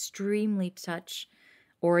and extremely touch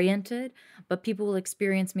oriented, but people will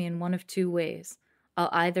experience me in one of two ways. I'll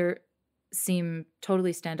either seem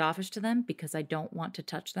totally standoffish to them because I don't want to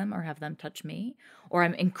touch them or have them touch me, or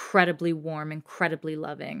I'm incredibly warm, incredibly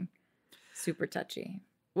loving, super touchy.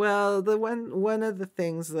 Well, the one of the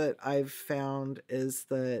things that I've found is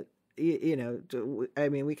that, you know, I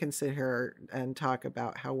mean, we can sit here and talk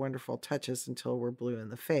about how wonderful touch is until we're blue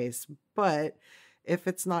in the face, but if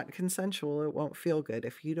it's not consensual, it won't feel good.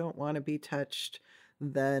 If you don't want to be touched,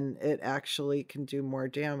 then it actually can do more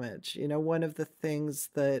damage. You know, one of the things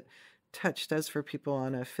that touch does for people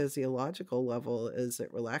on a physiological level is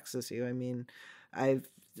it relaxes you. I mean,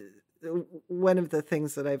 one of the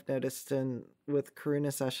things that I've noticed with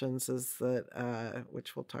Karuna sessions is that,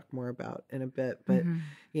 which we'll talk more about in a bit, but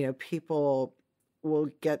you know, people will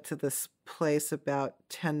get to this place about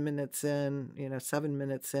 10 minutes in, you know, 7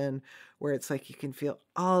 minutes in, where it's like you can feel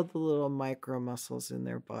all the little micro muscles in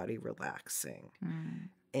their body relaxing.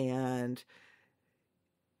 And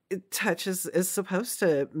touch is supposed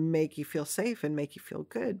to make you feel safe and make you feel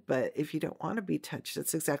good. But if you don't want to be touched,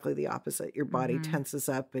 it's exactly the opposite. Your body tenses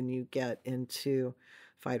up and you get into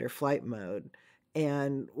fight or flight mode.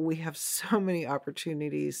 And we have so many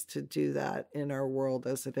opportunities to do that in our world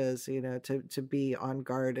as it is, you know, to be on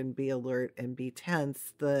guard and be alert and be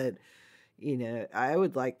tense, that, you know, I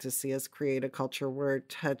would like to see us create a culture where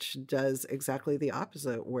touch does exactly the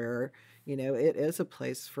opposite, where, you know, it is a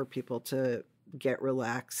place for people to get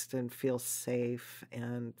relaxed and feel safe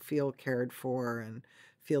and feel cared for and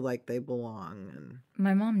feel like they belong. And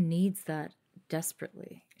my mom needs that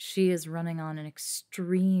desperately. She is running on an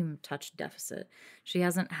extreme touch deficit. She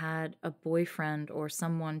hasn't had a boyfriend or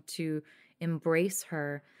someone to embrace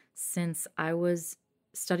her since I was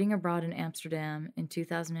studying abroad in Amsterdam in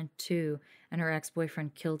 2002, and her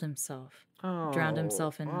ex-boyfriend killed himself, drowned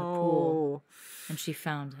himself in the pool, and she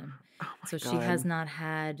found him. So God. She has not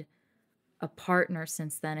had a partner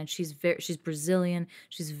since then, and she's Brazilian.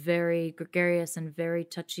 She's very gregarious and very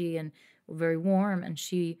touchy and very warm, and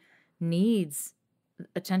she needs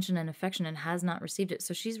attention and affection and has not received it.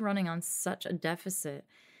 So she's running on such a deficit,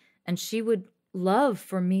 and she would love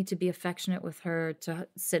for me to be affectionate with her, to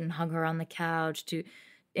sit and hug her on the couch, to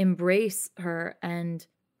embrace her, and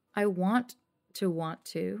I want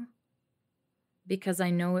to, because I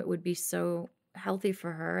know it would be so healthy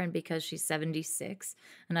for her, and because she's 76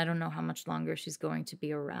 and I don't know how much longer she's going to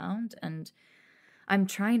be around. And I'm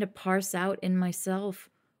trying to parse out in myself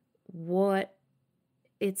what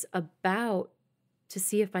it's about to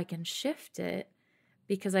see if I can shift it,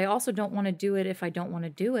 because I also don't want to do it if I don't want to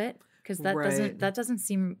do it, because that doesn't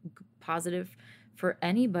seem positive for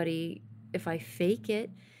anybody if I fake it.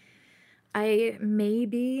 I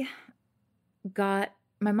maybe got,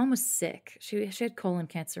 my mom was sick. She had colon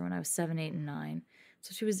cancer when I was 7, 8, and 9.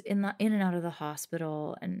 So she was in and out of the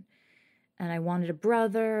hospital, and I wanted a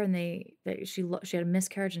brother, and she had a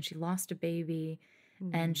miscarriage and she lost a baby,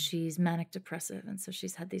 and she's manic depressive, and so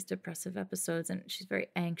she's had these depressive episodes, and she's a very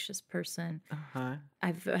anxious person.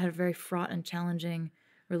 I've had a very fraught and challenging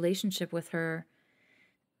relationship with her,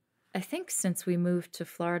 I think, since we moved to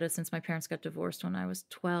Florida, since my parents got divorced when I was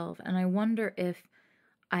 12. And I wonder if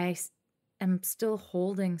I am still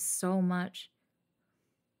holding so much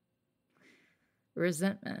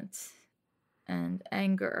resentment and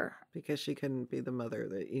anger. Because she couldn't be the mother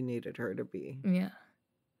that you needed her to be. Yeah.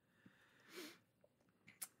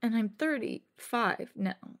 And I'm 35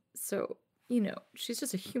 now. So, she's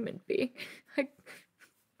just a human being. I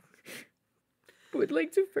would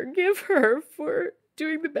like to forgive her for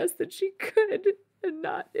doing the best that she could, and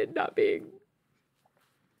not being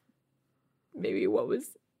maybe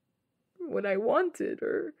what I wanted,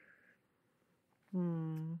 or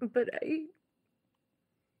but I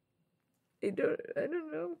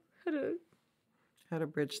don't know how to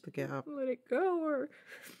bridge the gap. Let it go, or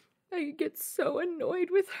I get so annoyed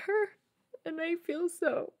with her, and I feel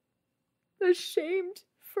so ashamed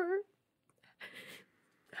for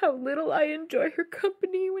how little I enjoy her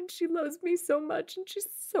company when she loves me so much and she's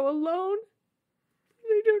so alone.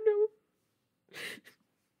 I don't know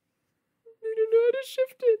how to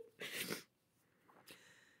shift it.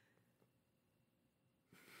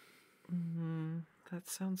 That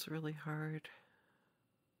sounds really hard.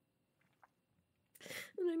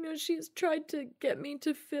 And I know she's tried to get me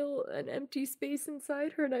to fill an empty space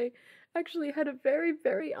inside her, and I actually had a very,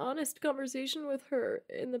 very honest conversation with her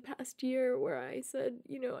in the past year where I said,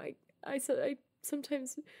 I said I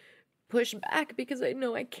sometimes push back because I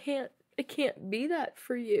know I can't be that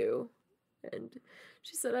for you. And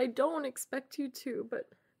she said, I don't expect you to, but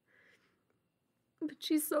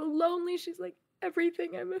she's so lonely. She's like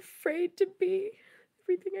everything I'm afraid to be,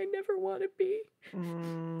 everything I never want to be.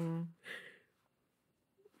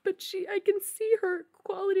 But I can see her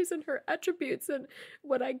qualities and her attributes and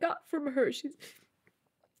what I got from her. She's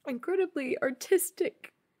incredibly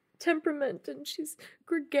artistic temperament, and she's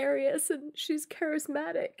gregarious, and she's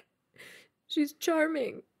charismatic. She's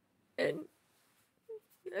charming, and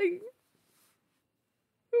I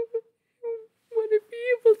want to be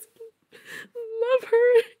able to love her.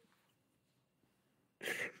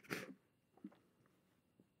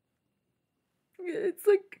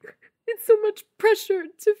 It's so much pressure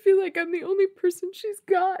to feel like I'm the only person she's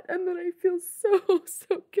got, and then I feel so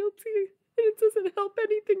guilty, and it doesn't help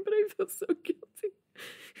anything, but I feel so guilty.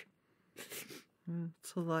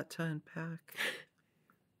 It's a lot to unpack.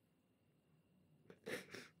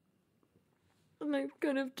 And I've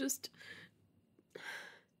kind of just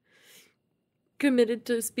committed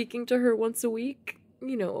to speaking to her once a week,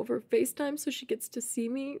 over FaceTime, so she gets to see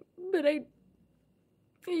me, but I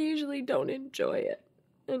usually don't enjoy it,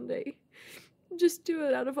 and I just do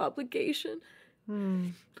it out of obligation.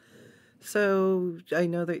 So I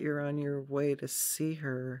know that you're on your way to see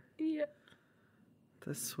her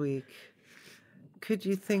this week. Could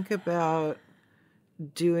you think about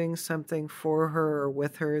doing something for her or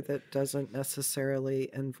with her that doesn't necessarily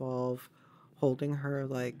involve holding her,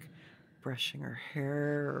 like brushing her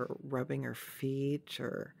hair or rubbing her feet,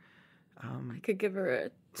 or I could give her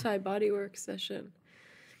a Thai bodywork session.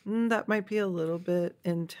 That might be a little bit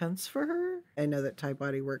intense for her. I know that Thai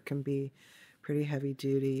bodywork can be pretty heavy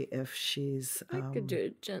duty if she's... I could do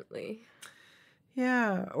it gently.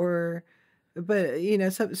 Yeah, but,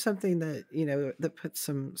 something that, that puts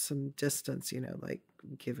some distance, like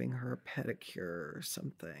giving her a pedicure or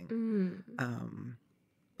something.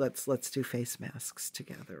 Let's do face masks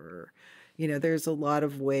together. Or, there's a lot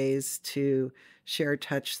of ways to share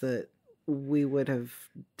touch that we would have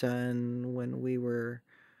done when we were...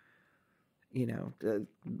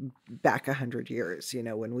 back 100 years,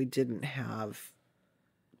 when we didn't have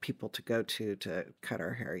people to go to cut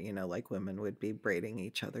our hair, like women would be braiding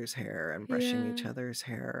each other's hair and brushing each other's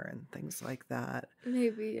hair and things like that.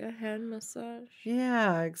 Maybe a hand massage.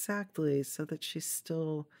 Yeah, exactly. So that she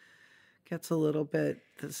still gets a little bit,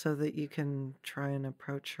 so that you can try and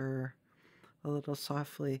approach her a little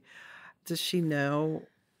softly. Does she know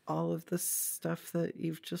all of the stuff that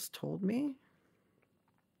you've just told me?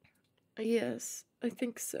 Yes, I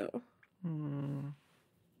think so. Hmm.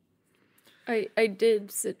 I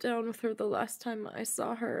did sit down with her the last time I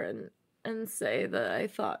saw her and say that I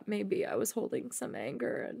thought maybe I was holding some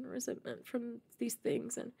anger and resentment from these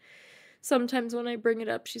things. And sometimes when I bring it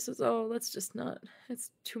up, she says, oh, let's just not,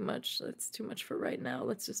 it's too much. It's too much for right now.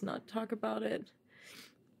 Let's just not talk about it.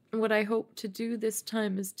 And what I hope to do this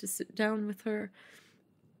time is to sit down with her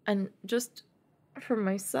and just for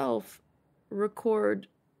myself record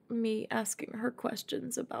me asking her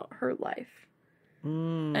questions about her life.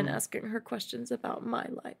 And asking her questions about my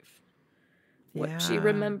life. What she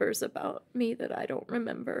remembers about me that I don't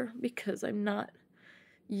remember because I'm not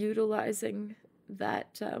utilizing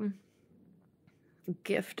that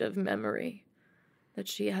gift of memory that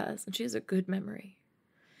she has. And she has a good memory.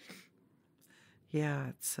 Yeah,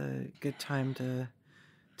 it's a good time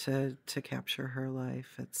to capture her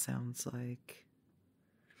life, it sounds like.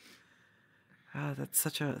 That's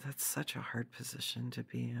such a hard position to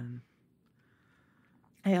be in.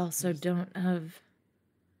 I also don't have,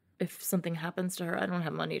 if something happens to her, I don't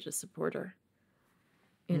have money to support her.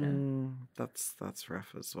 You know? That's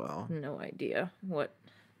rough as well. No idea what.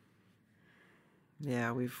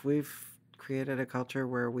 Yeah, we've created a culture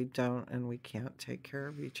where we don't and we can't take care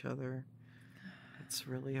of each other. It's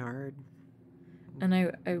really hard. And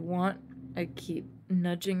I keep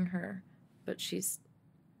nudging her, but she's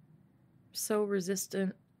so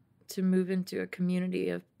resistant to move into a community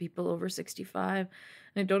of people over 65.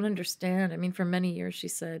 And I don't understand. I mean, for many years she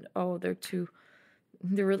said, oh, they're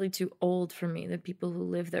really too old for me, the people who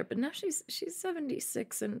live there. But now she's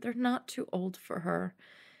 76 and they're not too old for her.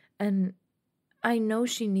 And I know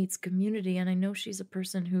she needs community, and I know she's a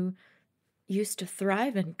person who used to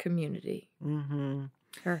thrive in community. Mm-hmm.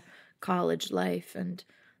 Her college life and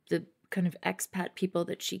the kind of expat people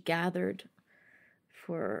that she gathered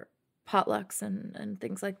for potlucks and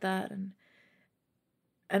things like that.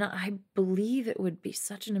 And I believe it would be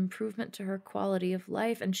such an improvement to her quality of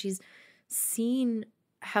life. And she's seen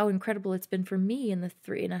how incredible it's been for me in the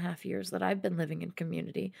 3.5 years that I've been living in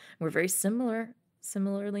community. We're very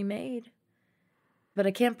similarly made. But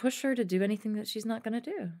I can't push her to do anything that she's not going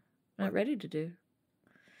to do, not ready to do.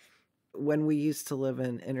 When we used to live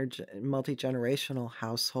in multi-generational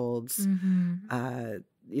households,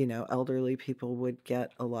 elderly people would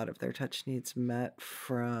get a lot of their touch needs met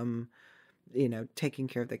from, taking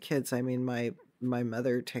care of the kids. I mean, my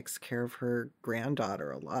mother takes care of her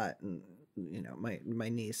granddaughter a lot, and my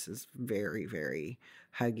niece is very, very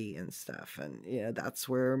huggy and stuff, and that's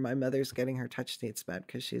where my mother's getting her touch needs met,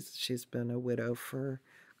 because she's been a widow for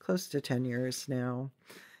close to 10 years now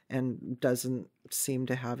and doesn't seem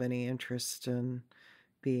to have any interest in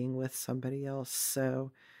being with somebody else.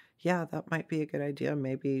 So yeah, that might be a good idea.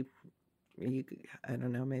 Maybe I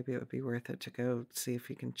don't know, maybe it would be worth it to go see if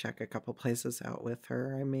you can check a couple places out with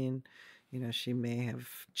her. I mean, she may have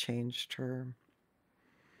changed her.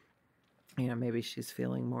 Maybe she's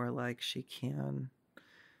feeling more like she can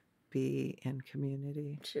be in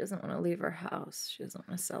community. She doesn't want to leave her house. She doesn't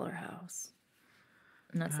want to sell her house.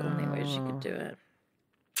 And that's the only way she could do it.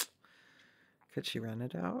 Could she rent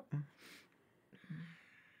it out?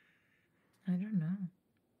 I don't know.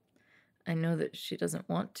 I know that she doesn't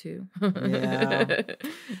want to. Yeah.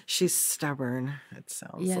 She's stubborn, it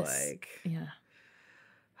sounds like. Yeah.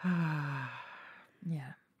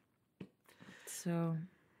 Yeah. So.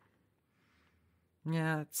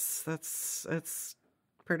 Yeah, it's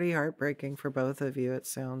pretty heartbreaking for both of you, it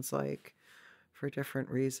sounds like, for different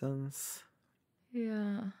reasons.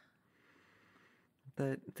 Yeah.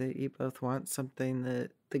 That you both want something,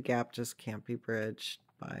 that the gap just can't be bridged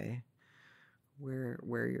by where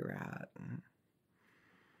you're at.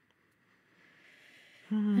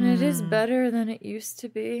 And it is better than it used to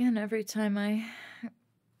be, and every time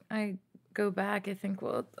I go back, I think,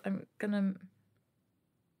 well,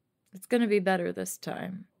 it's gonna be better this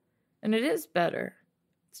time. And it is better.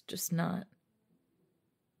 It's just not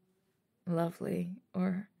lovely,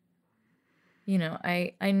 or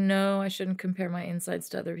I know I shouldn't compare my insides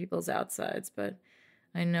to other people's outsides, but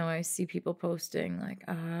I know I see people posting like,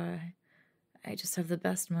 I just have the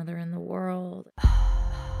best mother in the world.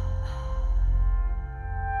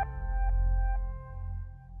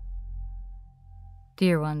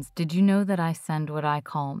 Dear ones, did you know that I send what I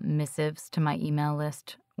call missives to my email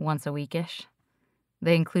list once a weekish?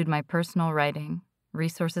 They include my personal writing,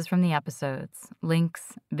 resources from the episodes,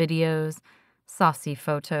 links, videos, saucy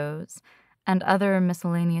photos, and other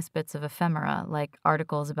miscellaneous bits of ephemera like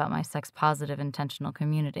articles about my sex-positive intentional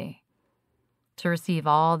community. To receive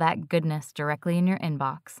all that goodness directly in your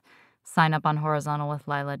inbox, sign up on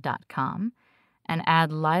horizontalwithlila.com, and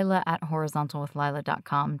add Lila at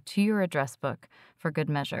horizontalwithlila.com to your address book for good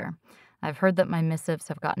measure. I've heard that my missives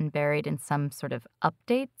have gotten buried in some sort of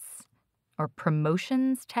updates or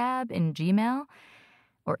promotions tab in Gmail,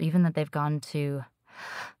 or even that they've gone to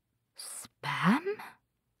spam?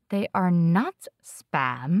 They are not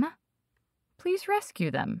spam. Please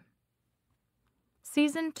rescue them.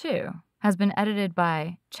 Season 2 has been edited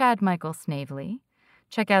by Chad Michael Snavely.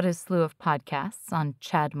 Check out his slew of podcasts on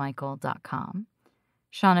chadmichael.com.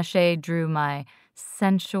 Shauna Shea drew my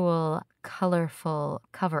sensual, colorful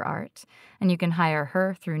cover art, and you can hire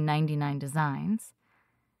her through 99 Designs.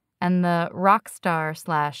 And the rock star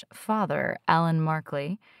 / father, Alan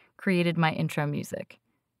Markley, created my intro music.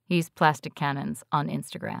 He's Plastic Cannons on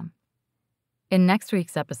Instagram. In next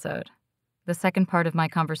week's episode, the second part of my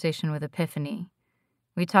conversation with Epiphany,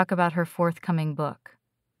 we talk about her forthcoming book,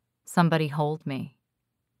 Somebody Hold Me,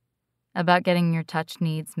 about getting your touch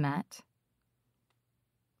needs met,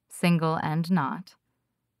 single and not,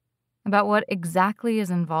 about what exactly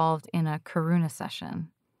is involved in a karuna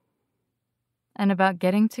session, and about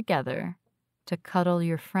getting together to cuddle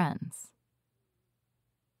your friends.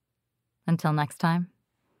 Until next time,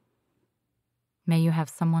 may you have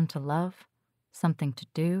someone to love, something to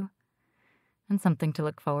do, and something to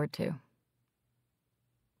look forward to.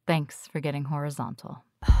 Thanks for getting horizontal.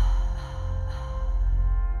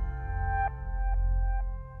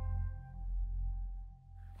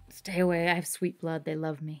 Stay away. I have sweet blood. They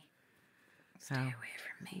love me. Stay away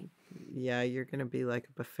from me. Yeah, you're going to be like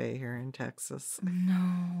a buffet here in Texas.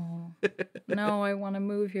 No. No, I want to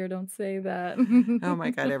move here. Don't say that. Oh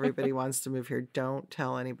my God, everybody wants to move here. Don't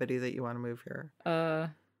tell anybody that you want to move here.